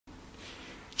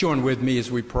Join with me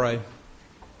as we pray.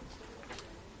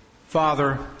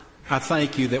 Father, I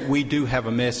thank you that we do have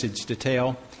a message to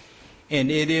tell, and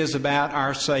it is about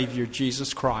our Savior,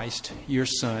 Jesus Christ, your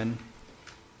Son.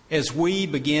 As we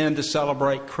begin to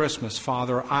celebrate Christmas,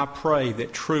 Father, I pray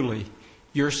that truly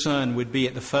your Son would be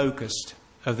at the focus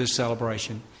of this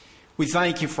celebration. We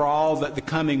thank you for all that the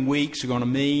coming weeks are going to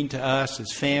mean to us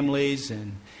as families,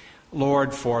 and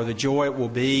Lord, for the joy it will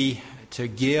be to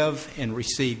give and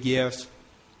receive gifts.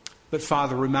 But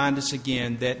Father, remind us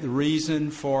again that the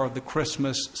reason for the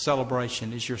Christmas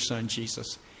celebration is your Son,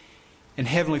 Jesus. And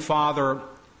Heavenly Father,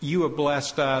 you have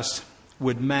blessed us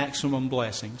with maximum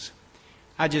blessings.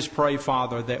 I just pray,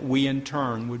 Father, that we in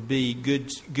turn would be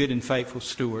good and faithful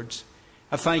stewards.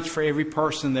 I thank you for every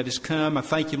person that has come. I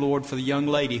thank you, Lord, for the young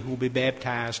lady who will be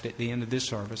baptized at the end of this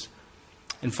service.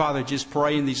 And Father, just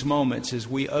pray in these moments as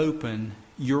we open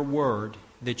your word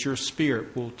that your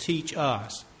Spirit will teach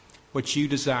us what you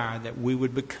desire that we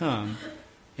would become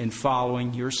in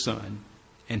following your Son.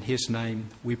 In his name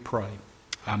we pray.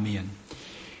 Amen.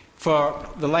 For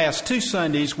the last 2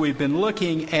 Sundays, we've been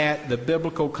looking at the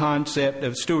biblical concept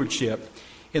of stewardship.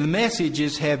 And the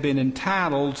messages have been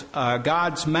entitled,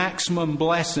 God's Maximum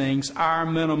Blessings, Our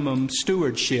Minimum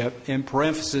Stewardship, in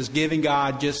parenthesis, giving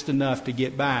God just enough to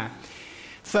get by.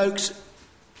 Folks,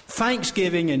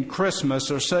 Thanksgiving and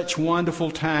Christmas are such wonderful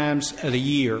times of the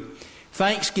year.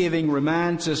 Thanksgiving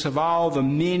reminds us of all the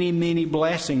many, many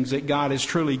blessings that God has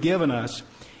truly given us.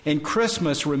 And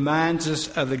Christmas reminds us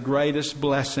of the greatest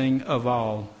blessing of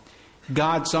all,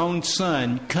 God's own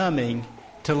Son coming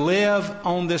to live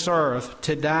on this earth,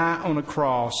 to die on a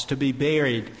cross, to be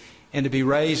buried, and to be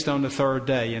raised on the 3rd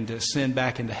day, and to ascend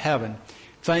back into heaven.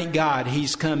 Thank God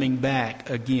he's coming back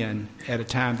again at a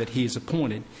time that he is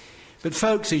appointed. But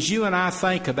folks, as you and I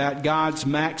think about God's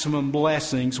maximum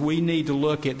blessings, we need to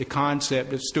look at the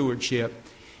concept of stewardship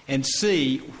and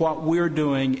see what we're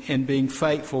doing in being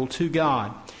faithful to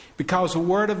God. Because the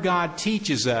Word of God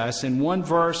teaches us, and one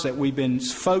verse that we've been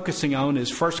focusing on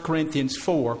is 1 Corinthians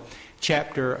 4,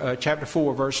 chapter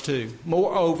 4, verse 2.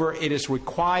 Moreover, it is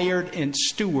required in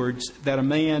stewards that a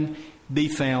man be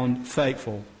found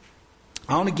faithful.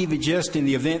 I want to give you, just in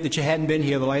the event that you hadn't been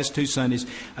here the last 2 Sundays,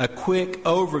 a quick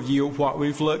overview of what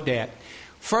we've looked at.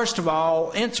 First of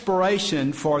all,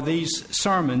 inspiration for these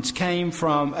sermons came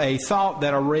from a thought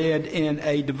that I read in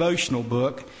a devotional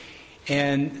book.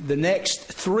 And the next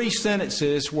 3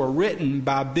 sentences were written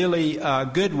by Billy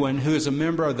Goodwin, who is a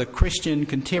member of the Christian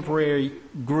contemporary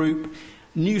group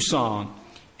New Song.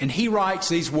 And he writes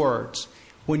these words: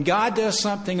 when God does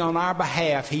something on our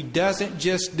behalf, he doesn't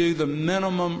just do the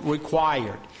minimum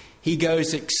required. He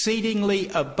goes exceedingly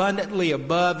abundantly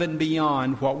above and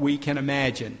beyond what we can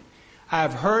imagine.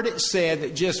 I've heard it said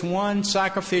that just one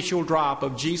sacrificial drop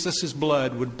of Jesus'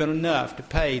 blood would have been enough to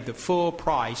pay the full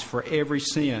price for every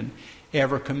sin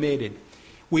ever committed.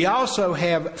 We also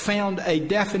have found a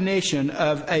definition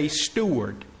of a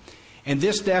steward. And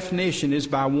this definition is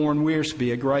by Warren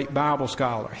Wiersbe, a great Bible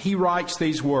scholar. He writes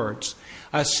these words: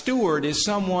 a steward is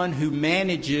someone who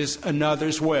manages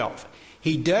another's wealth.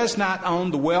 He does not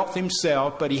own the wealth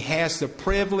himself, but he has the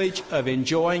privilege of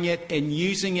enjoying it and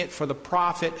using it for the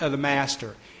profit of the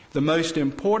master. The most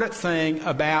important thing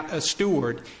about a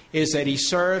steward is that he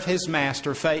serve his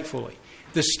master faithfully.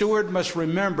 The steward must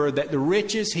remember that the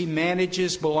riches he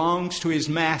manages belongs to his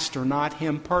master, not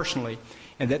him personally,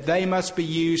 and that they must be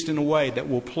used in a way that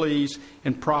will please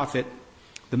and profit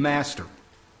the master.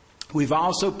 We've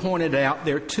also pointed out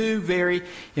there are 2 very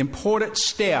important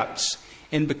steps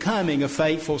in becoming a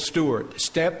faithful steward.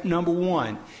 Step number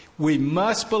 1, we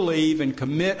must believe and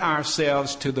commit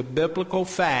ourselves to the biblical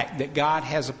fact that God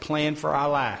has a plan for our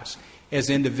lives, as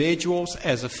individuals,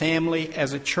 as a family,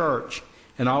 as a church,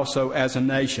 and also as a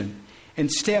nation. And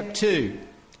step 2,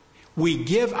 we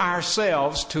give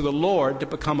ourselves to the Lord to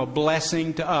become a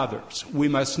blessing to others. We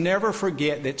must never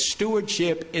forget that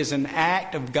stewardship is an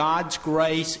act of God's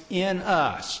grace in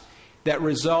us that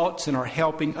results in our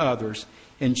helping others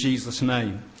in Jesus'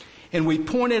 name. And we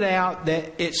pointed out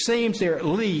that it seems there are at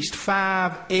least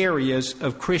 5 areas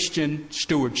of Christian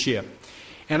stewardship.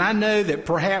 And I know that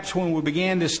perhaps when we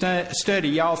began this study,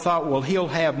 y'all thought, well, he'll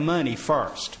have money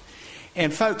first.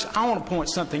 And folks, I want to point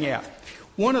something out.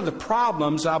 One of the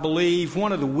problems, I believe,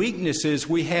 one of the weaknesses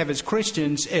we have as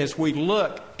Christians as we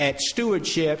look at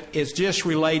stewardship is just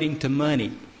relating to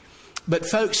money. But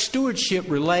folks, stewardship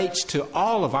relates to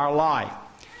all of our life.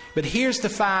 But here's the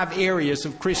 5 areas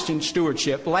of Christian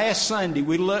stewardship. Last Sunday,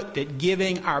 we looked at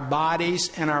giving our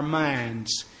bodies and our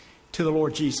minds to the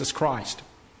Lord Jesus Christ.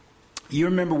 You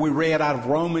remember we read out of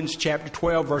Romans chapter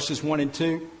 12, verses 1 and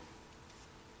 2.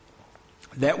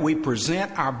 that we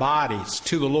present our bodies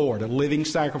to the Lord, a living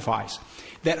sacrifice,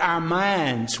 that our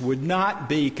minds would not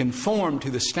be conformed to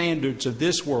the standards of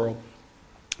this world,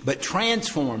 but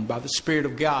transformed by the Spirit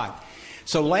of God.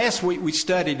 So last week we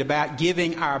studied about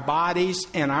giving our bodies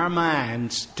and our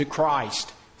minds to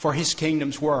Christ for His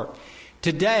kingdom's work.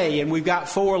 Today, and we've got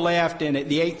 4 left, and at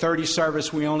the 8:30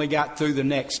 service we only got through the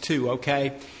next 2,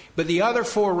 okay? But the other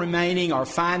 4 remaining are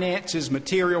finances,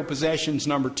 material possessions,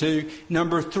 number 2.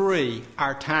 Number 3,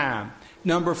 our time.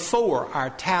 Number 4,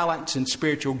 our talents and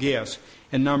spiritual gifts.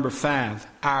 And number 5,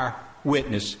 our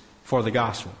witness for the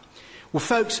gospel. Well,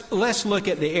 folks, let's look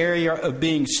at the area of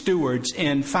being stewards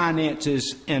in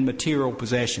finances and material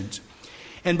possessions.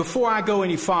 And before I go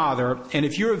any farther, and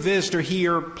if you're a visitor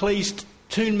here, please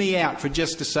tune me out for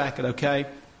just a second, okay?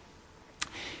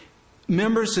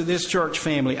 Members of this church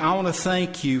family, I want to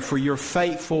thank you for your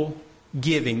faithful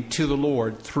giving to the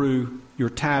Lord through your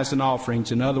tithes and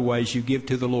offerings and other ways you give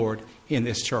to the Lord in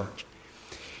this church.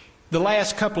 The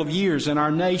last couple of years in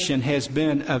our nation has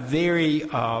been a very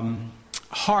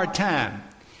hard time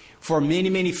for many,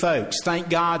 many folks. Thank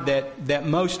God that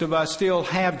most of us still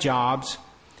have jobs,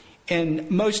 and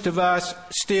most of us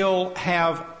still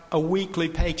have a weekly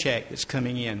paycheck that's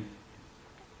coming in.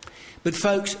 But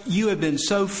folks, you have been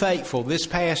so faithful. This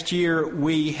past year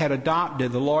we had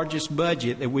adopted the largest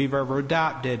budget that we've ever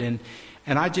adopted, and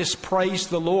I just praise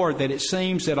the Lord that it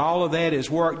seems that all of that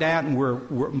is worked out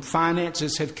and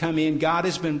finances have come in. God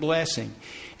has been blessing.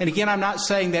 And again, I'm not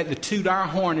saying that to toot our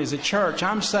horn as a church.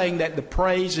 I'm saying that to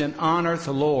praise and honor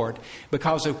the Lord.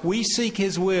 Because if we seek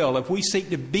His will, if we seek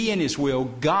to be in His will,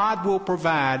 God will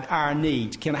provide our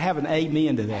needs. Can I have an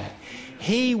amen to that?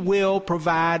 He will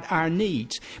provide our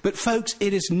needs. But folks,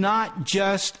 it is not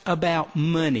just about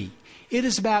money. It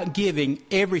is about giving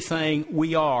everything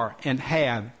we are and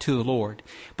have to the Lord.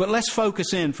 But let's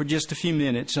focus in for just a few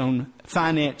minutes on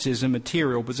finances and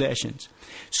material possessions.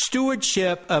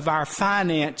 Stewardship of our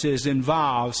finances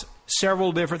involves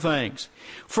several different things.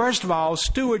 First of all,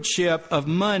 stewardship of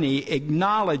money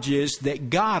acknowledges that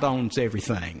God owns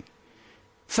everything.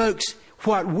 Folks,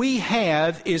 what we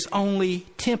have is only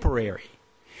temporary.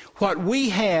 What we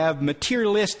have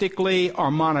materialistically or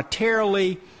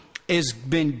monetarily has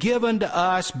been given to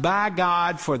us by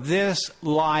God for this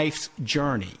life's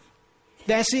journey.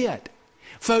 That's it.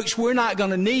 Folks, we're not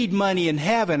going to need money in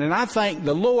heaven, and I thank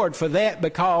the Lord for that,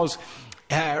 because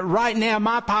right now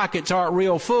my pockets aren't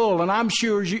real full, and I'm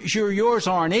sure yours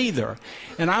aren't either.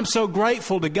 And I'm so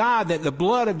grateful to God that the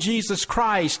blood of Jesus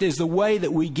Christ is the way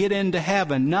that we get into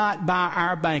heaven, not by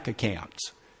our bank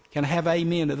accounts. Can I have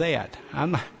amen to that?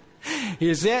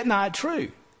 Is that not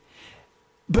true?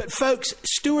 But folks,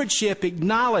 stewardship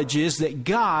acknowledges that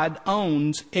God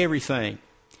owns everything.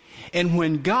 And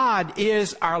when God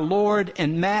is our Lord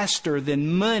and Master,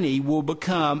 then money will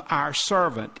become our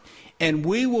servant. And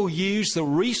we will use the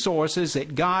resources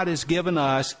that God has given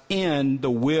us in the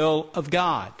will of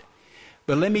God.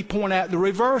 But let me point out the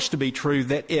reverse to be true,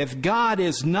 that if God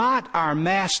is not our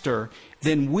master,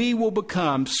 then we will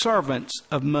become servants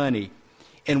of money.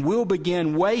 And we'll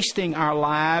begin wasting our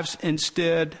lives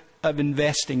instead of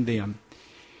investing them.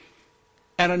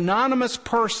 An anonymous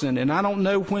person, and I don't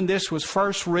know when this was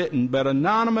first written, but an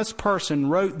anonymous person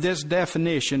wrote this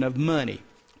definition of money.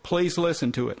 Please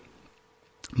listen to it.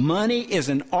 Money is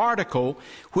an article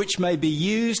which may be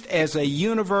used as a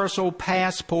universal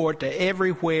passport to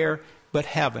everywhere but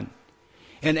heaven,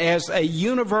 and as a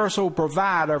universal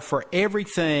provider for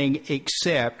everything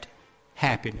except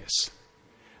happiness.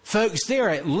 Folks, there are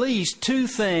at least 2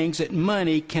 things that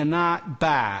money cannot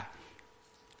buy: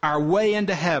 our way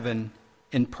into heaven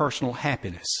and personal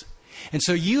happiness. And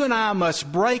so you and I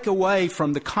must break away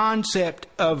from the concept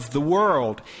of the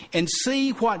world and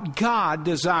see what God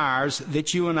desires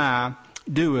that you and I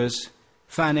do as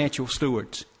financial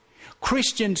stewards.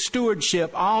 Christian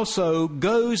stewardship also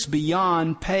goes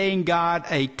beyond paying God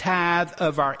a tithe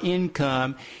of our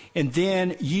income and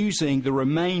then using the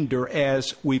remainder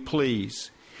as we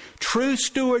please. True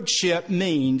stewardship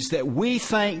means that we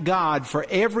thank God for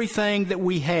everything that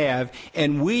we have,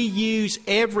 and we use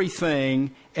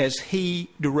everything as He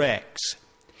directs.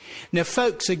 Now,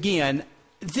 folks, again,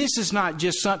 this is not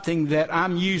just something that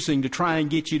I'm using to try and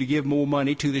get you to give more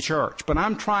money to the church, but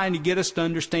I'm trying to get us to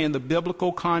understand the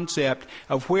biblical concept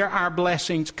of where our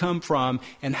blessings come from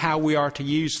and how we are to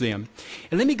use them.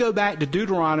 And let me go back to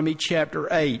Deuteronomy chapter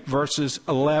 8, verses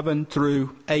 11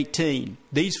 through 18.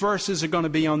 These verses are going to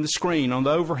be on the screen, on the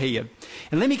overhead.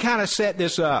 And let me kind of set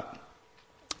this up.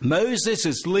 Moses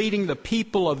is leading the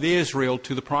people of Israel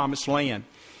to the promised land.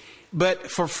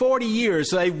 But for 40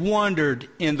 years, they've wandered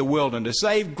in the wilderness.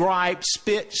 They've griped,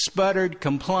 spit, sputtered,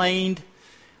 complained.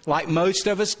 like most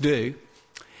of us do.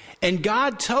 And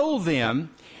God told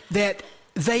them that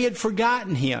they had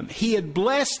forgotten him. He had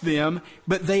blessed them,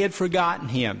 but they had forgotten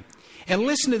him. And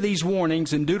listen to these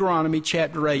warnings in Deuteronomy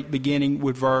chapter 8, beginning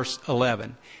with verse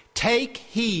 11. Take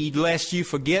heed lest you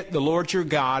forget the Lord your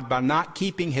God by not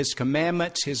keeping his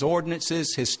commandments, his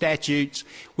ordinances, his statutes,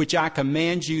 which I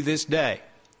command you this day.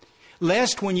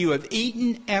 Lest when you have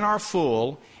eaten and are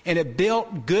full, and have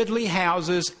built goodly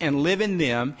houses and live in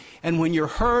them, and when your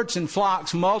herds and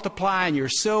flocks multiply, and your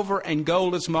silver and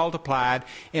gold is multiplied,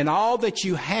 and all that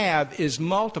you have is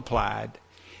multiplied,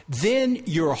 then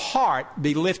your heart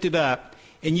be lifted up,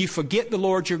 and you forget the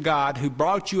Lord your God, who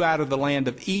brought you out of the land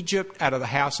of Egypt, out of the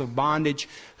house of bondage,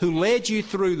 who led you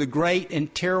through the great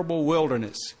and terrible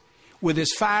wilderness, with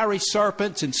his fiery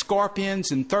serpents and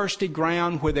scorpions and thirsty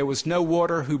ground where there was no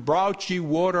water, who brought you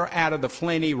water out of the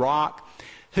flinty rock,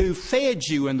 who fed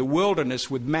you in the wilderness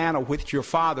with manna which your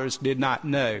fathers did not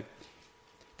know,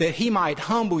 that he might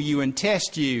humble you and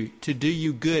test you to do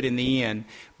you good in the end.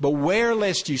 Beware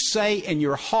lest you say in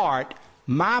your heart,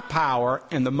 my power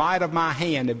and the might of my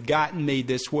hand have gotten me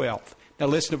this wealth. Now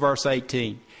listen to verse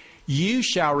 18. You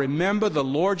shall remember the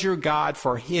Lord your God,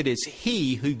 for it is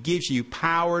he who gives you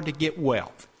power to get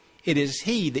wealth. It is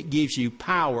he that gives you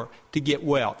power to get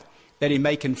wealth, that he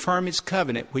may confirm his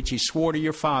covenant which he swore to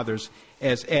your fathers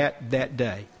as at that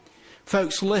day.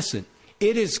 Folks, listen.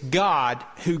 It is God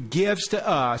who gives to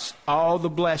us all the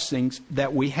blessings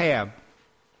that we have.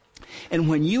 And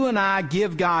when you and I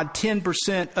give God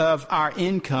 10% of our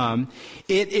income,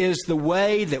 it is the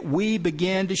way that we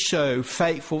begin to show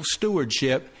faithful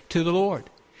stewardship to the Lord.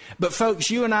 But folks,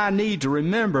 you and I need to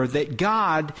remember that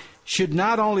God should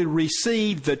not only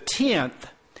receive the 10th,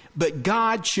 but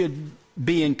God should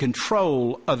be in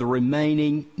control of the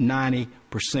remaining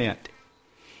 90%.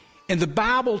 And the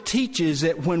Bible teaches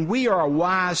that when we are a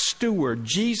wise steward,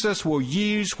 Jesus will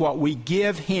use what we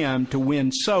give him to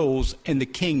win souls in the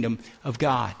kingdom of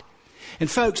God. And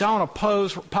folks, I want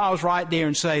to pause right there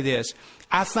and say this.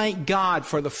 I thank God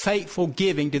for the faithful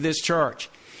giving to this church.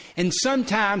 And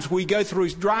sometimes we go through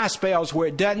dry spells where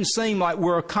it doesn't seem like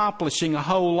we're accomplishing a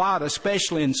whole lot,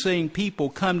 especially in seeing people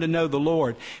come to know the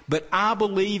Lord. But I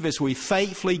believe as we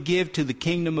faithfully give to the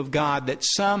kingdom of God that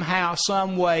somehow,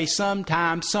 some way,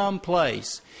 sometime,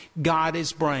 someplace, God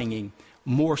is bringing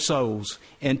more souls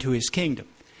into his kingdom.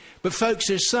 But folks,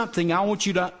 there's something I want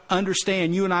you to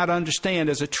understand, you and I to understand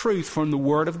as a truth from the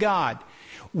Word of God.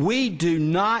 We do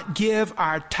not give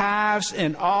our tithes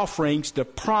and offerings to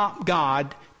prompt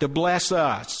God to bless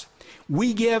us.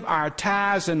 We give our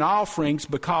tithes and offerings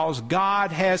because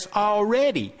God has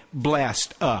already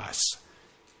blessed us.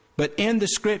 But in the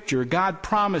Scripture, God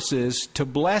promises to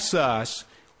bless us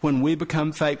when we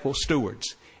become faithful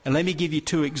stewards. And let me give you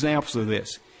two examples of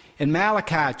this. In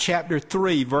Malachi chapter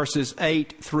 3, verses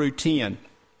 8 through 10.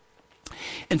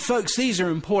 And folks, these are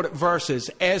important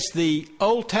verses. As the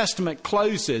Old Testament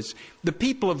closes, the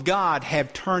people of God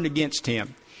have turned against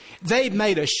him. They've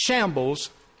made a shambles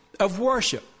of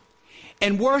worship.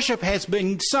 And worship has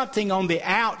been something on the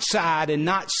outside and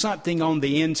not something on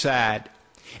the inside.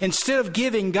 Instead of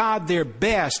giving God their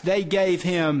best, they gave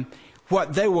him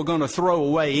what they were going to throw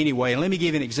away anyway. And let me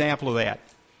give you an example of that.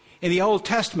 In the Old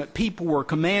Testament, people were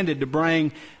commanded to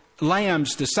bring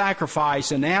lambs to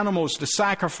sacrifice and animals to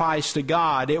sacrifice to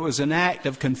God. It was an act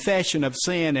of confession of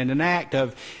sin and an act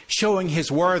of showing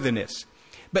his worthiness.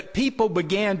 But people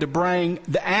began to bring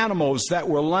the animals that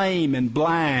were lame and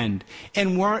blind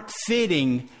and weren't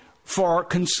fitting for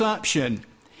consumption.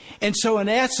 And so in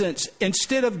essence,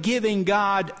 instead of giving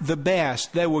God the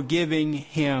best, they were giving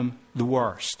him the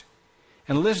worst.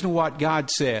 And listen to what God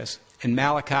says in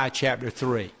Malachi chapter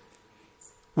 3.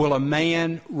 Will a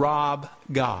man rob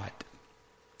God?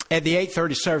 At the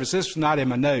 8:30 service, this was not in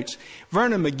my notes,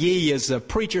 Vernon McGee is a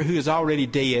preacher who is already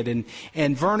dead,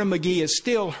 and Vernon McGee is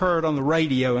still heard on the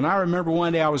radio. And I remember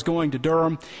one day I was going to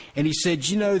Durham, and he said,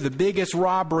 you know, the biggest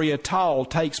robbery at all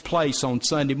takes place on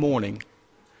Sunday morning.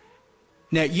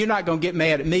 Now, you're not going to get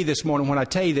mad at me this morning when I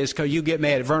tell you this, because you get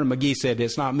mad at Vernon McGee said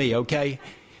this, not me, okay?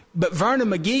 But Vernon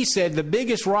McGee said the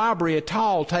biggest robbery at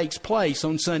all takes place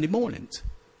on Sunday mornings.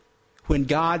 When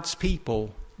God's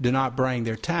people do not bring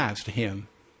their tithes to him,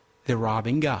 they're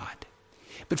robbing God.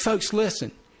 But folks,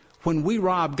 listen. When we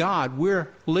rob God,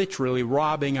 we're literally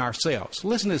robbing ourselves.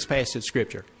 Listen to this passage of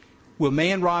Scripture. Will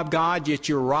man rob God, yet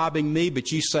you're robbing me?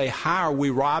 But you say, how are we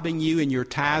robbing you in your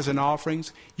tithes and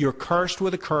offerings? You're cursed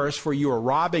with a curse, for you are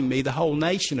robbing me, the whole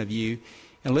nation of you.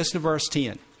 And listen to verse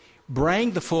 10.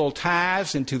 Bring the full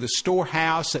tithes into the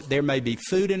storehouse, that there may be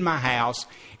food in my house,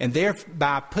 and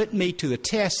thereby put me to the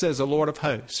test, says the Lord of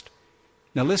hosts.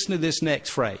 Now listen to this next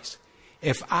phrase.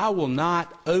 if I will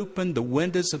not open the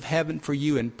windows of heaven for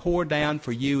you and pour down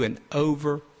for you an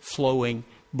overflowing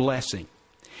blessing.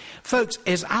 Folks,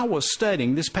 as I was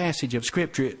studying this passage of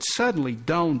Scripture, it suddenly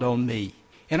dawned on me.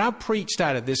 And I've preached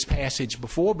out of this passage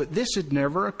before, but this had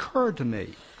never occurred to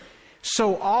me.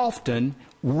 So often,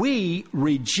 we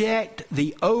reject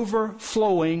the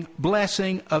overflowing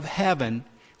blessing of heaven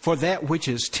for that which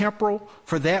is temporal,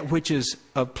 for that which is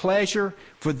of pleasure,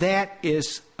 for that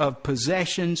is of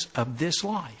possessions of this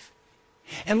life.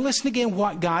 And listen again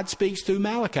what God speaks through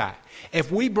Malachi.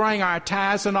 If we bring our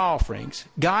tithes and offerings,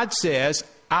 God says,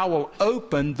 I will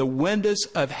open the windows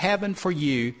of heaven for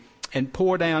you and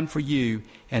pour down for you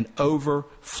an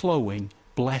overflowing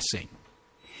blessing.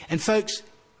 And folks,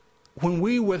 when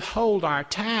we withhold our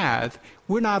tithe,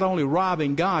 we're not only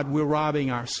robbing God, we're robbing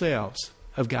ourselves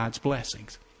of God's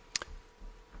blessings.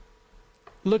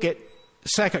 Look at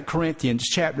 2 Corinthians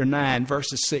chapter 9,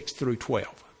 verses 6 through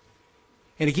 12.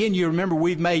 And again, you remember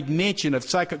we've made mention of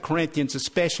 2 Corinthians,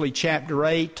 especially chapter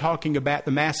 8, talking about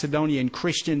the Macedonian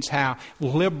Christians, how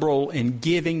liberal in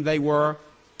giving they were,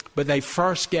 but they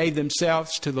first gave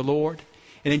themselves to the Lord.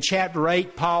 And in chapter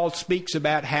 8, Paul speaks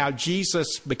about how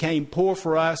Jesus became poor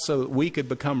for us so that we could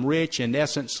become rich. In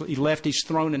essence, he left his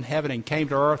throne in heaven and came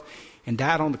to earth and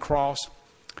died on the cross.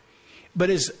 But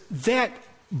as that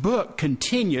book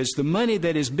continues, the money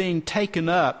that is being taken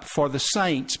up for the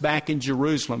saints back in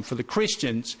Jerusalem, for the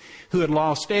Christians who had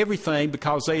lost everything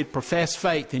because they had professed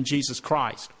faith in Jesus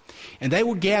Christ, and they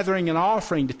were gathering an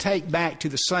offering to take back to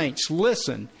the saints.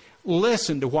 Listen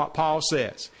to what Paul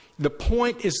says. The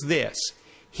point is this: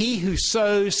 he who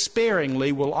sows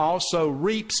sparingly will also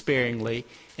reap sparingly,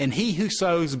 and he who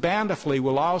sows bountifully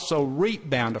will also reap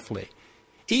bountifully.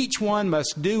 Each one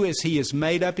must do as he has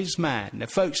made up his mind. Now,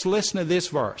 folks, listen to this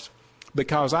verse,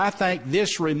 because I think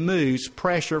this removes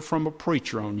pressure from a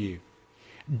preacher on you.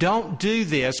 Don't do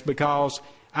this because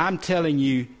I'm telling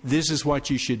you this is what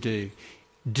you should do.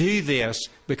 Do this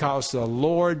because the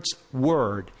Lord's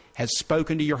Word has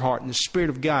spoken to your heart, and the Spirit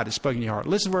of God has spoken to your heart.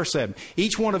 Listen to verse 7.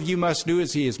 Each one of you must do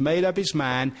as he has made up his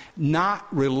mind, not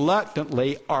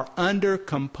reluctantly or under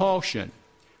compulsion.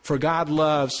 For God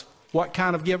loves what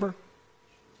kind of giver?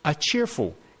 A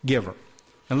cheerful giver.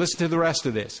 And listen to the rest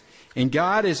of this. And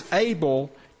God is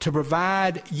able to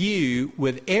provide you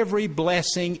with every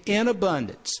blessing in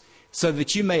abundance, so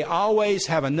that you may always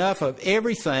have enough of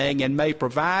everything and may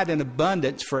provide in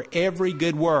abundance for every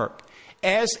good work.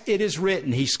 As it is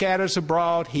written, he scatters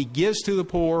abroad, he gives to the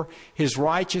poor, his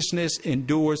righteousness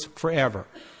endures forever.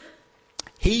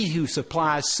 He who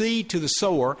supplies seed to the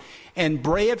sower and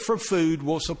bread for food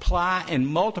will supply and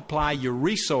multiply your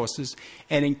resources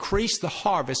and increase the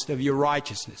harvest of your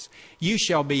righteousness. You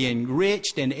shall be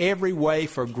enriched in every way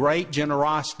for great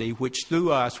generosity, which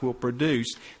through us will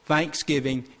produce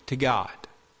thanksgiving to God.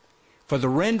 For the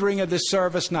rendering of this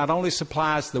service not only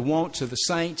supplies the wants of the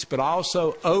saints, but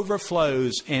also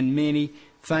overflows in many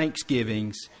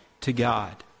thanksgivings to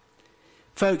God.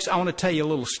 Folks, I want to tell you a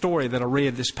little story that I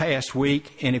read this past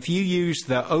week. And if you use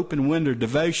the Open Window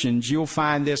Devotions, you'll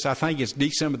find this. I think it's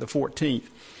December the 14th.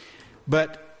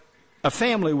 But a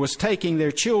family was taking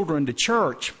their children to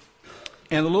church,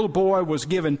 and the little boy was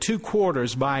given 2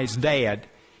 quarters by his dad.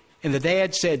 And the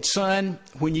dad said, "Son,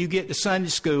 when you get to Sunday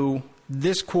school,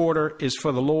 this quarter is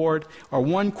for the Lord, or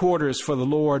 1 quarter is for the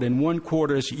Lord, and 1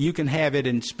 quarter is you can have it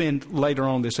and spend later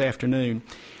on this afternoon."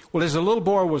 Well, as the little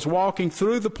boy was walking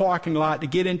through the parking lot to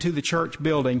get into the church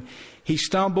building, he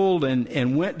stumbled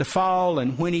and went to fall,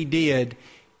 and when he did,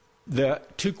 the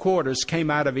 2 quarters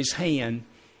came out of his hand,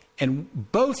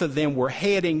 and both of them were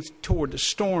heading toward the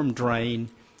storm drain,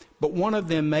 but one of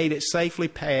them made it safely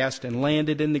past and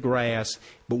landed in the grass,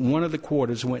 but one of the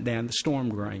quarters went down the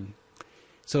storm drain.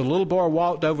 So the little boy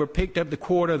walked over, picked up the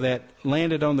quarter that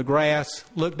landed on the grass,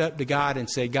 looked up to God and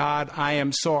said, "God, I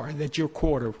am sorry that your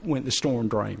quarter went the storm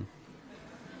drain."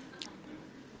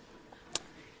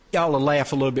 Y'all will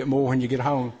laugh a little bit more when you get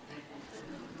home.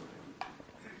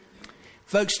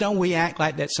 Folks, don't we act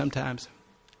like that sometimes?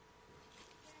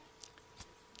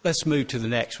 Let's move to the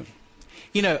next one.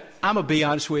 You know, I'm going to be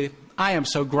honest with you. I am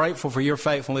so grateful for your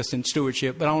faithfulness and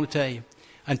stewardship, but I want to tell you,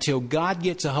 until God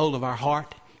gets a hold of our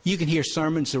heart, you can hear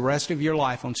sermons the rest of your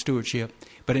life on stewardship,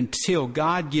 but until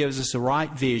God gives us the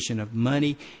right vision of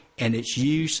money and its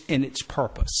use and its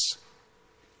purpose,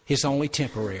 it's only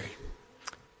temporary.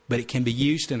 But it can be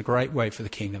used in a great way for the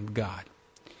kingdom of God.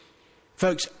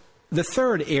 Folks, the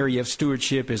third area of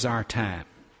stewardship is our time.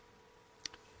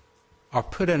 Or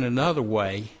put in another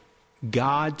way,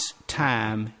 God's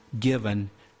time given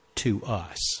to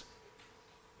us.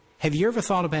 Have you ever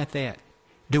thought about that?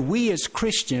 Do we as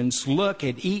Christians look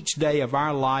at each day of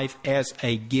our life as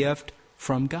a gift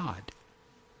from God?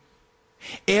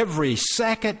 Every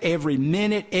second, every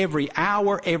minute, every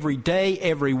hour, every day,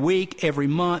 every week, every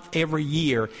month, every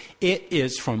year, it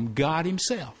is from God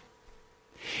Himself.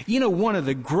 You know, one of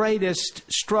the greatest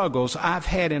struggles I've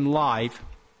had in life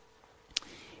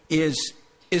is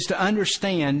to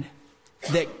understand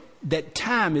that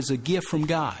time is a gift from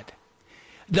God.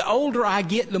 The older I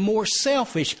get, the more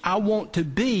selfish I want to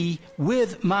be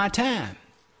with my time.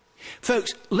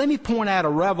 Folks, let me point out a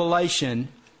revelation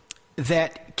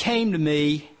that came to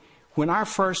me when our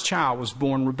first child was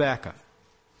born, Rebecca.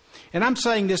 And I'm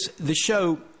saying this to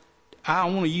show, I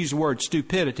don't want to use the word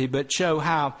stupidity, but show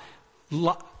how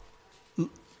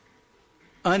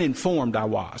uninformed I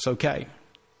was, okay?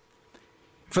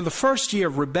 For the first year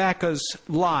of Rebecca's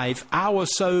life, I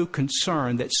was so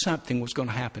concerned that something was going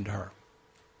to happen to her.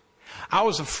 I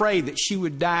was afraid that she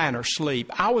would die in her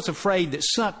sleep. I was afraid that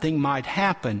something might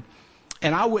happen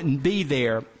and I wouldn't be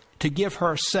there to give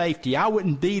her safety. I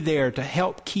wouldn't be there to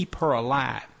help keep her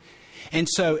alive. And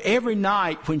so every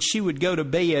night when she would go to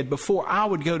bed, before I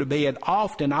would go to bed,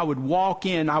 often I would walk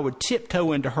in, I would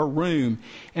tiptoe into her room,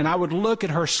 and I would look at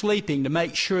her sleeping to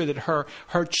make sure that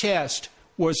her chest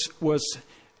was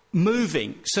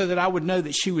moving so that I would know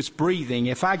that she was breathing.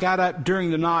 If I got up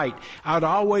during the night, I would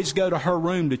always go to her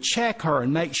room to check her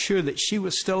and make sure that she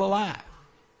was still alive.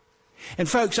 And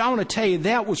folks, I want to tell you,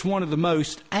 that was one of the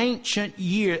most anxious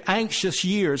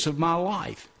years of my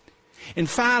life. And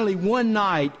finally, one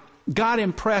night, God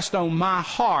impressed on my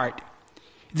heart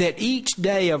that each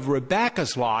day of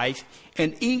Rebecca's life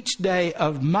and each day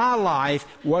of my life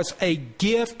was a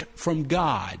gift from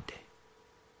God.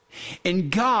 And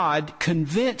God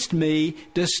convinced me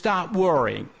to stop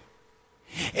worrying.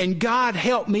 And God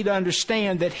helped me to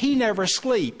understand that He never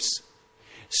sleeps.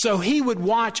 So He would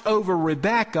watch over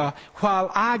Rebecca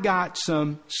while I got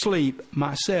some sleep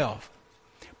myself.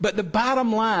 But the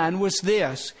bottom line was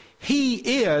this: He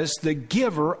is the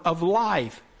giver of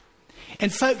life.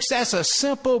 And folks, that's a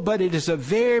simple, but it is a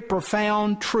very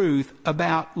profound truth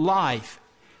about life.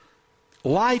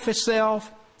 Life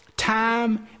itself,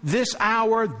 time, this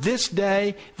hour, this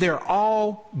day, they're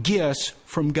all gifts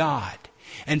from God.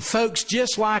 And folks,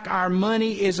 just like our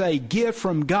money is a gift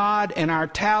from God and our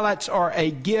talents are a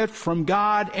gift from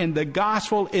God and the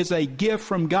gospel is a gift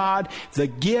from God, the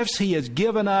gifts He has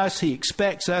given us, He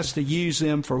expects us to use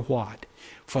them for what?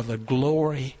 For the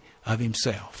glory of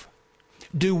Himself.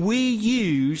 Do we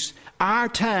use our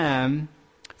time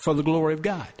for the glory of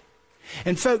God?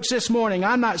 And folks, this morning,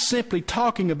 I'm not simply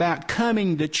talking about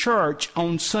coming to church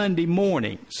on Sunday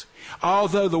mornings.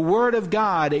 Although the Word of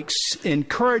God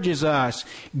encourages us,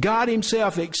 God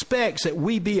Himself expects that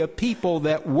we be a people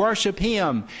that worship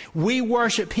Him. We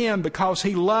worship Him because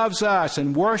He loves us,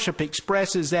 and worship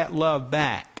expresses that love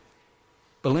back.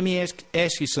 But let me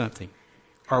ask you something.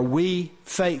 Are we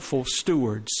faithful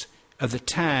stewards of the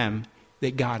time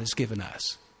that God has given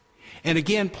us? And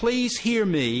again, please hear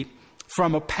me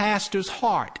from a pastor's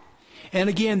heart. And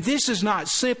again, this is not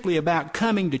simply about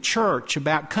coming to church,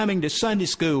 about coming to Sunday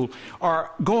school,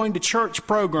 or going to church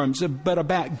programs, but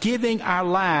about giving our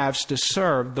lives to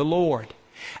serve the Lord.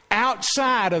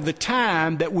 Outside of the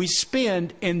time that we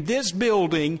spend in this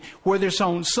building, whether it's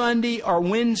on Sunday or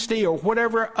Wednesday or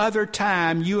whatever other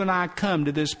time you and I come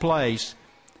to this place,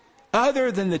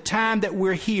 other than the time that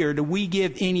we're here, do we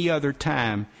give any other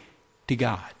time to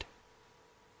God?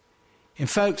 And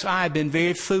folks, I have been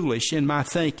very foolish in my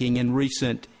thinking in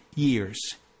recent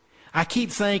years. I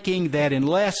keep thinking that in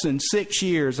less than 6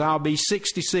 years, I'll be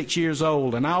 66 years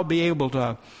old and I'll be able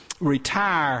to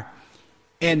retire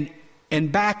and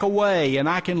back away and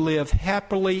I can live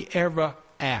happily ever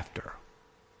after.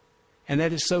 And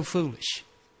that is so foolish,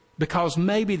 because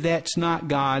maybe that's not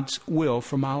God's will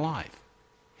for my life.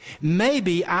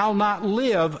 Maybe I'll not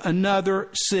live another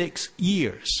 6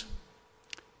 years.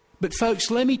 But folks,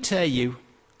 let me tell you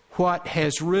what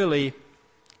has really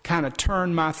kind of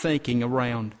turned my thinking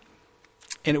around.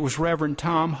 And it was Reverend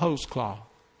Tom Holtzclaw.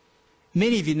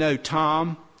 Many of you know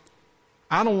Tom.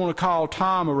 I don't want to call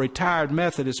Tom a retired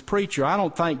Methodist preacher. I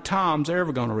don't think Tom's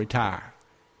ever going to retire.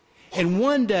 And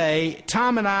one day,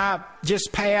 Tom and I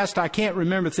just passed, I can't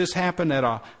remember if this happened at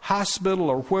a hospital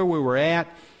or where we were at.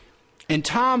 And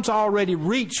Tom's already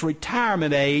reached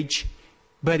retirement age,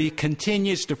 but he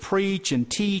continues to preach and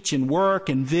teach and work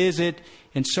and visit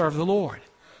and serve the Lord.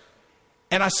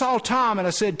 And I saw Tom and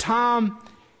I said, Tom,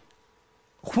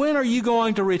 when are you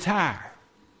going to retire?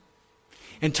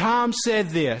 And Tom said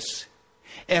this.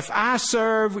 If I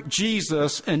serve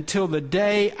Jesus until the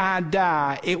day I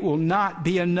die, it will not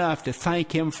be enough to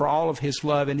thank Him for all of His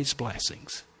love and His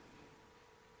blessings.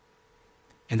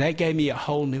 And that gave me a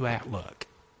whole new outlook.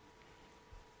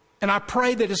 And I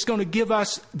pray that it's going to give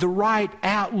us the right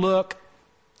outlook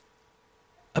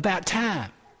about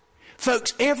time.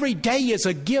 Folks, every day is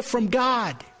a gift from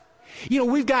God. You know,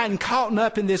 we've gotten caught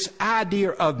up in this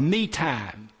idea of me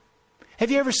time.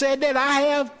 Have you ever said that? I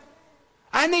have.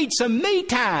 I need some me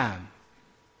time.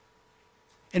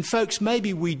 And folks,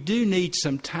 maybe we do need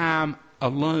some time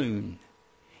alone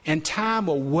and time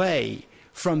away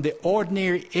from the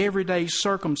ordinary, everyday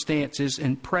circumstances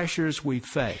and pressures we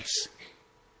face.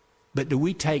 But do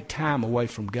we take time away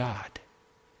from God?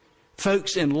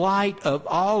 Folks, in light of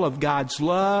all of God's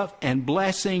love and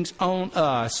blessings on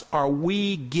us, are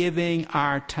we giving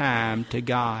our time to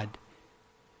God?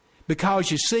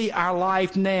 Because you see, our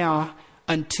life now,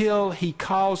 until He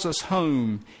calls us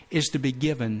home, is to be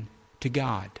given to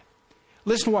God.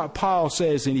 Listen to what Paul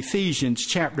says in Ephesians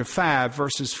chapter 5,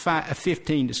 verses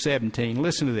 15 to 17.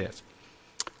 Listen to this.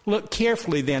 Look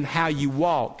carefully then how you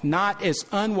walk, not as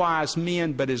unwise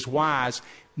men, but as wise,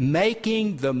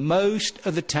 making the most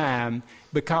of the time,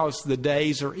 because the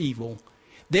days are evil.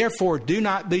 Therefore, do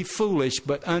not be foolish,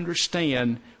 but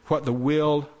understand what the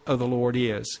will of the Lord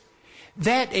is.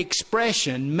 That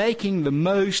expression, making the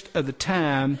most of the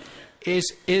time,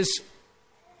 is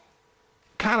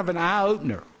kind of an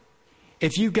eye-opener.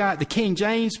 If you've got the King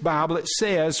James Bible, it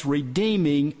says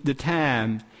redeeming the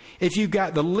time. If you've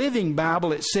got the Living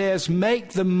Bible, it says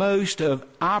make the most of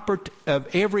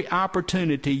every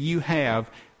opportunity you have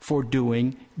for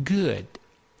doing good.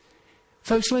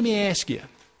 Folks, let me ask you.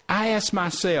 I ask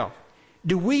myself,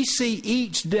 do we see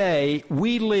each day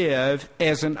we live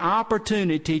as an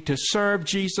opportunity to serve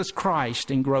Jesus Christ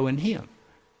and grow in Him?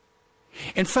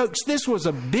 And folks, this was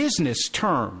a business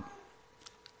term.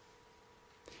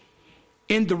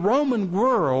 In the Roman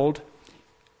world,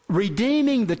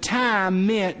 redeeming the time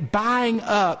meant buying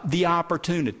up the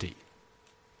opportunity.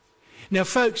 Now,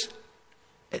 folks,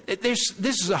 this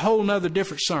is a whole nother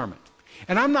different sermon.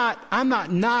 And I'm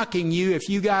not knocking you if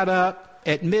you got up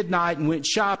at midnight and went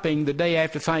shopping the day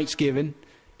after Thanksgiving.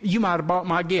 You might have bought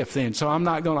my gift then, so I'm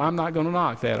not going to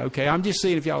knock that, okay? I'm just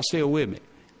seeing if y'all still with me.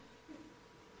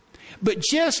 But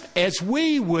just as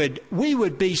we would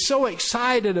be so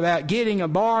excited about getting a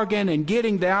bargain and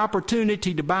getting the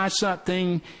opportunity to buy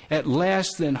something at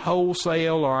less than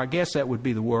wholesale, or I guess that would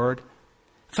be the word.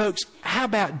 Folks, how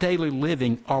about daily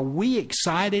living? Are we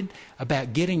excited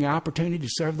about getting an opportunity to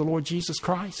serve the Lord Jesus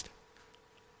Christ?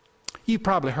 You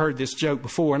probably heard this joke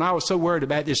before, and I was so worried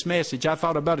about this message, I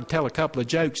thought I'd better tell a couple of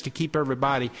jokes to keep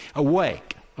everybody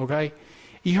awake, okay?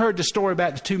 You heard the story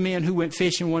about the two men who went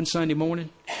fishing one Sunday morning?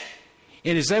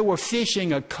 And as they were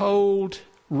fishing, a cold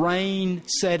rain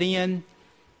set in.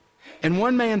 And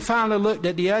one man finally looked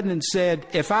at the other and said,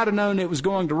 if I'd have known it was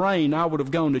going to rain, I would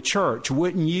have gone to church,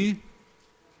 wouldn't you?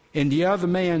 And the other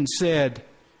man said,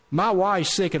 my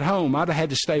wife's sick at home. I'd have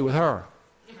had to stay with her.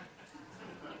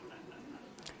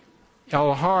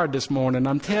 Y'all are hard this morning,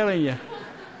 I'm telling you.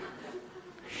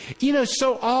 You know,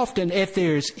 so often if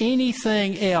there's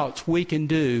anything else we can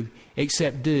do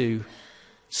except do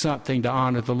something to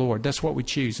honor the Lord, that's what we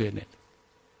choose, isn't it?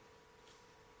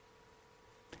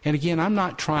 And again, I'm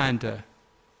not trying to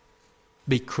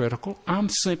be critical. I'm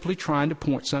simply trying to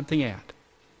point something out.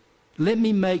 Let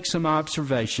me make some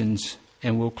observations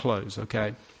and we'll close,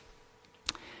 okay?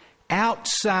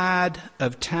 Outside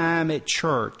of time at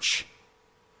church,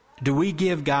 do we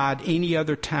give God any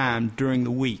other time during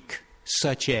the week,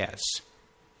 such as,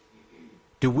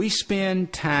 do we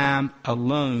spend time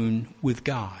alone with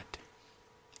God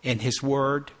in His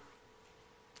Word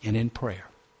and in prayer?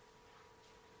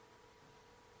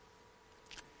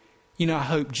 You know, I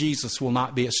hope Jesus will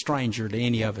not be a stranger to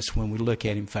any of us when we look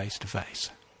at Him face to face.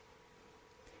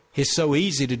 It's so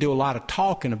easy to do a lot of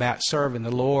talking about serving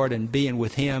the Lord and being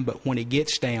with Him, but when it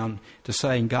gets down to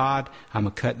saying, God, I'm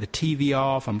going to cut the TV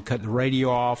off, I'm going to cut the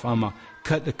radio off, I'm going to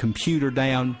cut the computer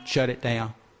down, shut it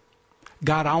down.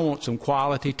 God, I want some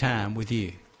quality time with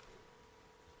You.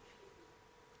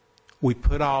 We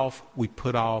put off.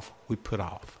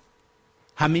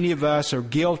 How many of us are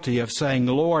guilty of saying,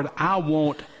 Lord, I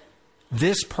want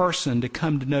this person to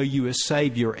come to know You as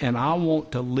Savior, and I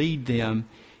want to lead them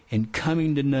in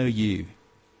coming to know You,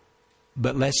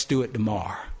 but let's do it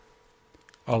tomorrow,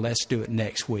 or let's do it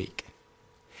next week.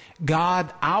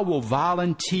 God, I will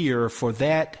volunteer for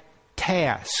that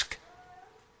task,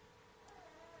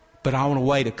 but I want to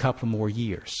wait a couple more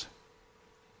years.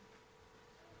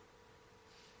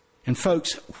 And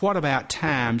folks, what about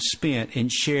time spent in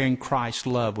sharing Christ's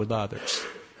love with others?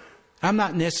 I'm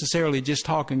not necessarily just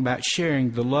talking about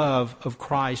sharing the love of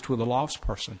Christ with a lost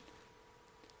person.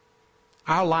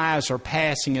 Our lives are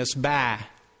passing us by.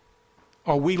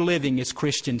 Are we living as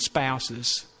Christian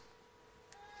spouses?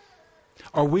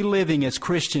 Are we living as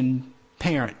Christian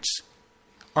parents?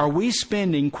 Are we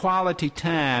spending quality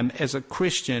time as a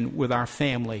Christian with our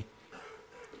family?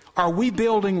 Are we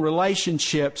building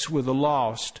relationships with the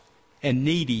lost and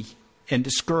needy and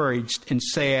discouraged and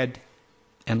sad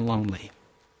and lonely?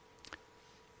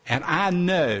 And I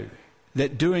know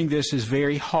that doing this is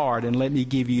very hard, and let me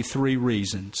give you 3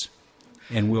 reasons,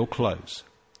 and we'll close.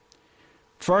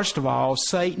 First of all,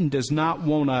 Satan does not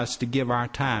want us to give our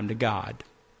time to God.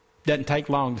 Doesn't take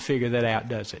long to figure that out,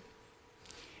 does it?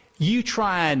 You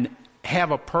try and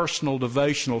have a personal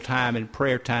devotional time and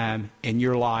prayer time in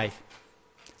your life.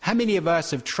 How many of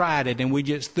us have tried it and we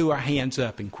just threw our hands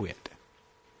up and quit?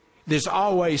 There's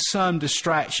always some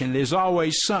distraction. There's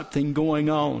always something going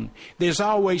on. There's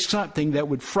always something that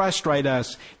would frustrate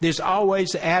us. There's always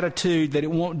the attitude that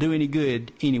it won't do any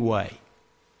good anyway.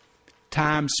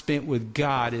 Time spent with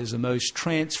God is the most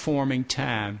transforming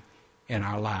time in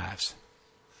our lives.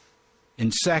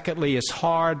 And secondly, it's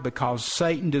hard because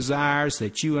Satan desires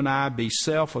that you and I be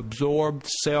self-absorbed,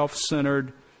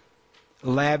 self-centered,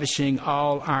 lavishing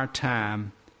all our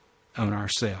time on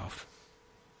ourselves.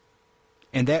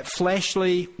 And that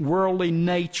fleshly, worldly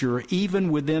nature,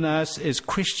 even within us as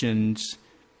Christians,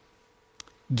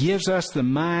 gives us the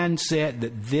mindset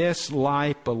that this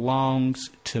life belongs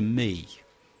to me.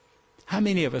 How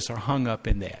many of us are hung up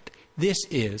in that? This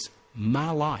is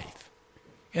my life,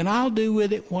 and I'll do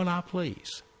with it what I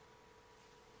please.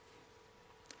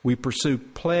 We pursue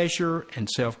pleasure and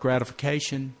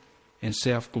self-gratification and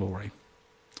self-glory.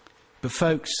 But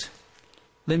folks,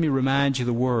 let me remind you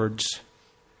the words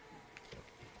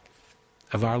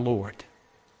of our Lord.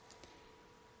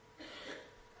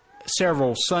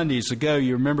 Several Sundays ago,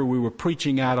 you remember we were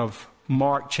preaching out of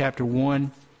Mark chapter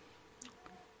 1.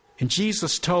 And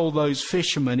Jesus told those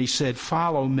fishermen, he said,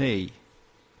 "Follow me,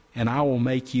 and I will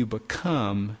make you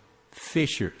become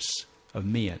fishers of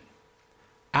men."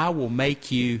 I will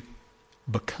make you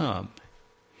become.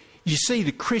 You see,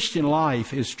 the Christian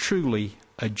life is truly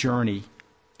a journey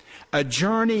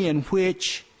in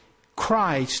which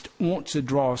Christ wants to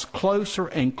draw us closer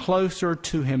and closer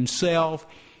to himself,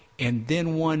 and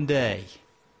then one day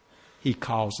he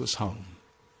calls us home.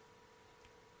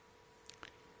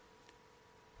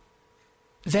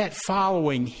 That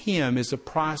following him is a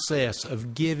process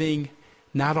of giving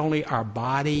not only our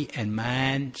body and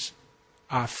minds,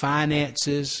 our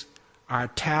finances, our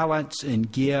talents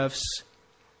and gifts,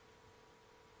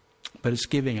 but it's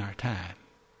giving our time.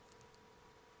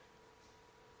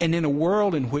 And in a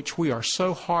world in which we are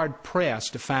so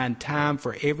hard-pressed to find time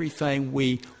for everything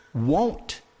we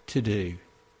want to do,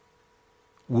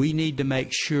 we need to make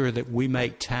sure that we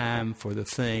make time for the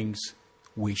things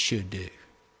we should do.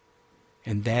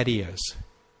 And that is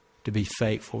to be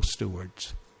faithful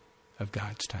stewards of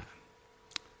God's time.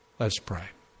 Let's pray.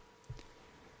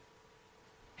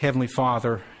 Heavenly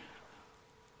Father,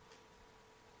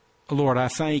 Lord, I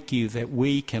thank you that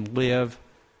we can live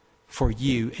for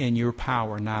you and your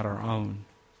power, not our own.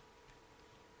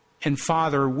 And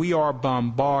Father, we are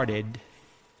bombarded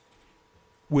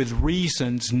with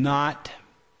reasons not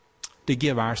to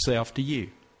give ourselves to you.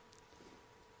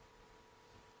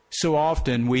 So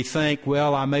often we think,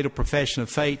 well, I made a profession of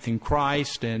faith in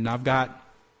Christ and I've got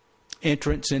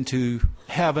entrance into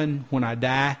heaven when I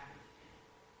die,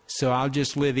 so I'll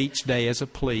just live each day as I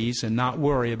please and not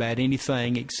worry about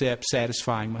anything except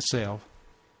satisfying myself.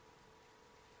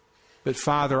 But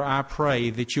Father, I pray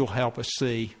that you'll help us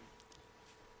see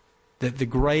that the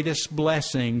greatest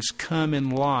blessings come in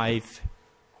life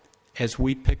as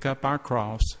we pick up our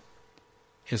cross,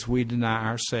 as we deny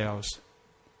ourselves,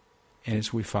 and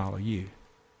as we follow you.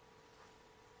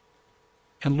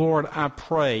 And Lord, I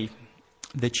pray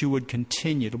that you would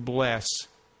continue to bless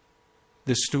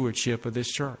the stewardship of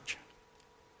this church.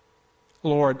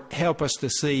 Lord, help us to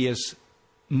see as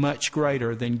much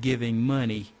greater than giving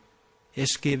money.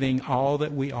 It's giving all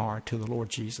that we are to the Lord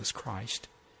Jesus Christ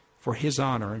for his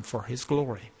honor and for his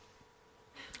glory.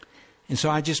 And so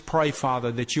I just pray,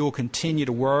 Father, that you'll continue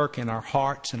to work in our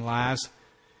hearts and lives.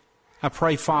 I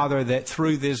pray, Father, that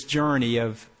through this journey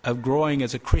of growing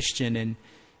as a Christian and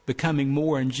becoming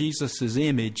more in Jesus'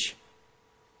 image,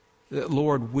 that,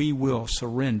 Lord, we will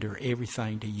surrender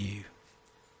everything to you.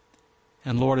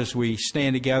 And Lord, as we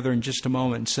stand together in just a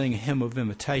moment and sing a hymn of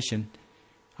invitation,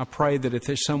 I pray that if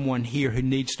there's someone here who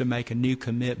needs to make a new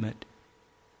commitment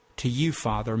to you,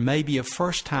 Father, maybe a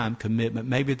first-time commitment.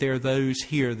 Maybe there are those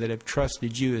here that have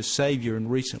trusted you as Savior in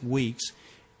recent weeks,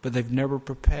 but they've never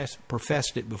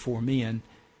professed it before men.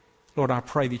 Lord, I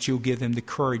pray that you'll give them the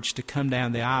courage to come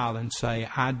down the aisle and say,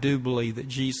 I do believe that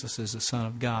Jesus is the Son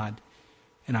of God,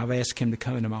 and I've asked him to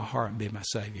come into my heart and be my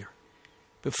Savior.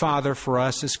 But Father, for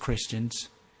us as Christians,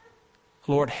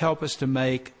 Lord, help us to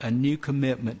make a new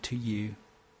commitment to you.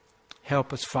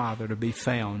 Help us, Father, to be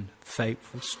found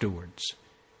faithful stewards.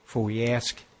 For we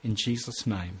ask in Jesus'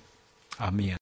 name. Amen.